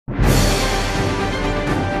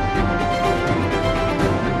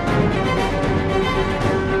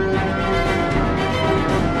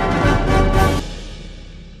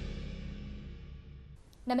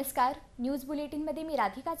नमस्कार, न्यूज बुलेटिनमध्ये मी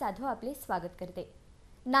राधिका जाधव आपले स्वागत करते।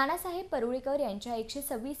 नानासाहेब परुळेकर यांच्या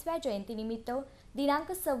 126व्या जयंतीनिमित्त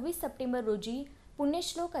दिनांक 26 सप्टेंबर रोजी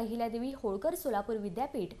पुण्यश्लोक अहिल्यादेवी होळकर सोलापूर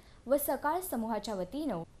विद्यापीठ व सकाळ समूहाच्या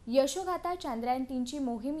वतीने यशोगाथा चांद्रयान 3 ची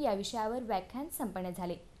मोहीम या विषयावर व्याख्यान संपन्न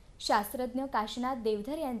झाले। शास्त्रज्ञ काशीनाथ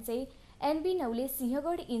देवधर यांचे NB Navale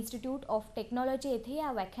Sinhagad institute of technology येथे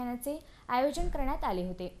या व्याख्यानाचे आयोजन करण्यात आले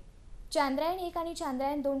होते। चांद्रयान 1 आणि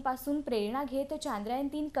चांद्रयान 2 पासून प्रेरणा घेत चांद्रयान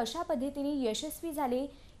 3 कशा पद्धतीने यशस्वी झाले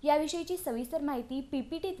याविषयीची सविस्तर माहिती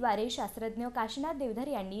PPTद्वारे शास्त्रज्ञ काशीनाथ देवधर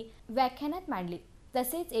यांनी व्याख्यानात मांडली।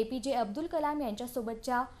 तसेच APJ अब्दुल कलाम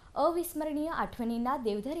यांच्यासोबतच्या अविस्मरणीय आठवणींना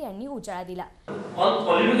देवधर यांनी उजाळा दिला। All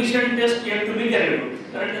qualification taste eight to be carried out,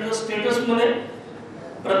 कारण त्याचा स्टेटस मध्ये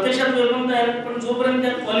प्रत्यक्षात वेतन तयार, पण जोपर्यंत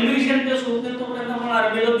त्या क्वालिफिकेशन टेस्ट होत नाही तोपर्यंत आपण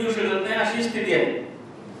आर्मीला देऊ शकत नाही अशी स्थिती आहे।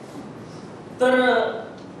 तर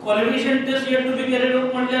qualification taste eight to be carried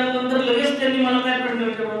out म्हटल्यानंतर लगेच त्यांनी मला काय प्रश्न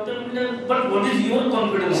विचारला, तर म्हणजे but what is your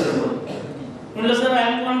confidence sir? म्हटलं sir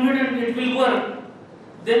I am confident it will work.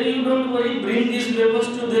 Then you don't worry, bring these weapons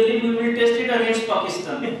to Delhi, we will test it against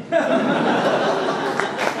Pakistan.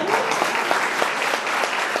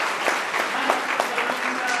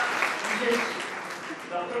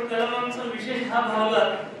 Doctor कलामांचा विशेष हा भावला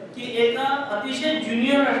की एका अतिशय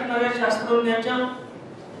ज्युनियर असणाऱ्या शास्त्रज्ञाच्या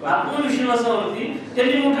आत्मविश्वासावरती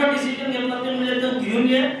त्यांनी मोठा डिसिजन घेतला, ते म्हणजे तो घेऊन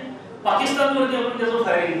ये पाकिस्तानवरती आपण त्याचं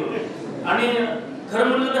फायरिंग करू। आणि खरं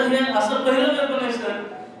म्हणलं तर हे असं पहिलं वेपन आहे सर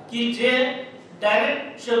की जे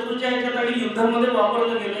डायरेक्ट शत्रूच्या ह्याच्यात आणि युद्धामध्ये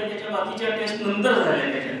वापरलं गेलं, त्याच्या बाकीच्या टेस्ट नंतर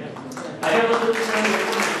झाल्या त्याच्यात।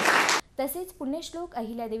 तसेच पुण्यश्लोक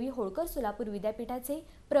अहिल्यादेवी होळकर सोलापूर विद्यापीठाचे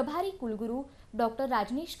प्रभारी कुलगुरू डॉक्टर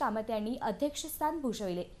राजनीश कामत यांनी अध्यक्षस्थान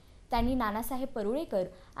भूषविले। त्यांनी नानासाहेब परुळेकर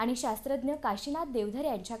आणि शास्त्रज्ञ काशीनाथ देवधर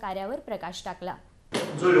यांच्या कार्यावर प्रकाश टाकला।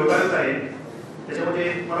 जो योगायोग आहे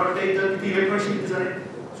त्याच्यामध्ये मला वाटतं इथं किती इलेक्ट्रॉनिक शिकत झाले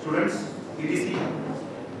स्टुडंट्स, ETC,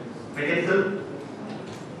 मेकॅनिकल,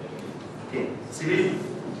 सिविल,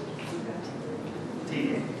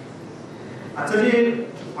 ठीक आहे। आजचं जे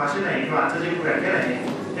भाषण आहे किंवा आजचं जे व्याख्यान आहे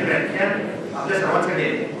ते व्याख्यान आपल्या सर्वांसाठी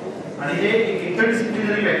आहे आणि हे एक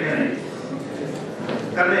इंटरडिसिप्लिनरी व्याख्यान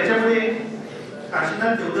आहे, कारण याच्यामध्ये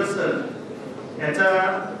काशीनाथ देवधर सर यांचा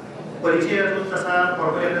परिचय अजून तसा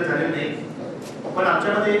फॉर्मली झालेला नाही, पण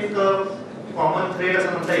आमच्यामध्ये एक कॉमन थ्रेड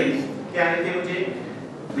असं म्हणता येईल की आहे ते म्हणजे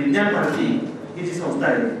विज्ञान भारती ही जी संस्था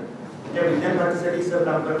आहे त्या विज्ञान भारतीसाठी सर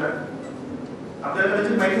काम करतात। आपल्याला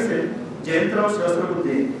कदाचित माहिती असेल जयंतराव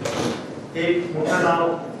सहस्रबुद्धे हे एक मोठं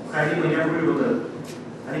नाव काही महिन्यापूर्वी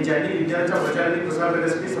होतं आणि ज्यांनी विज्ञानाच्या प्रचार आणि प्रसार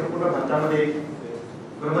करण्यासाठी संपूर्ण भारतामध्ये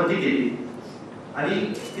भ्रमंती केली आणि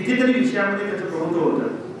कितीतरी विषयामध्ये त्याचं प्रभुत्व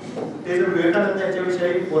होतं। ते जर विवेकानंद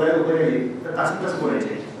यांच्याविषयी बोलायला उभे राहिले तर तास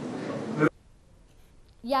बोलायचे।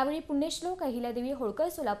 यावेळी पुण्यश्लोक अहिल्यादेवी होळकर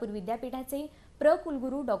सोलापूर विद्यापीठाचे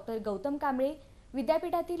कुलगुरू डॉक्टर गौतम कांबळे,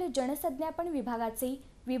 विद्यापीठातील जनसंज्ञापन विभागाचे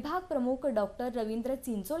विभाग प्रमुख डॉक्टर रवींद्र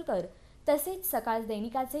चिंचोलकर, तसेच सकाळ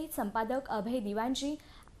दैनिकाचे संपादक अभय दिवाणजी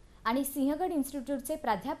आणि सिंहगड इन्स्टिट्यूटचे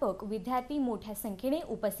प्राध्यापक विद्यार्थी मोठ्या संख्येने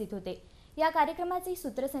उपस्थित होते। या कार्यक्रमाचे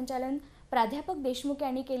सूत्रसंचालन प्राध्यापक देशमुख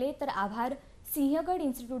यांनी केले, तर आभार सिंहगड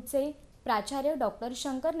इन्स्टिट्यूटचे प्राचार्य डॉक्टर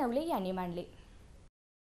शंकर नवले यांनी मानले।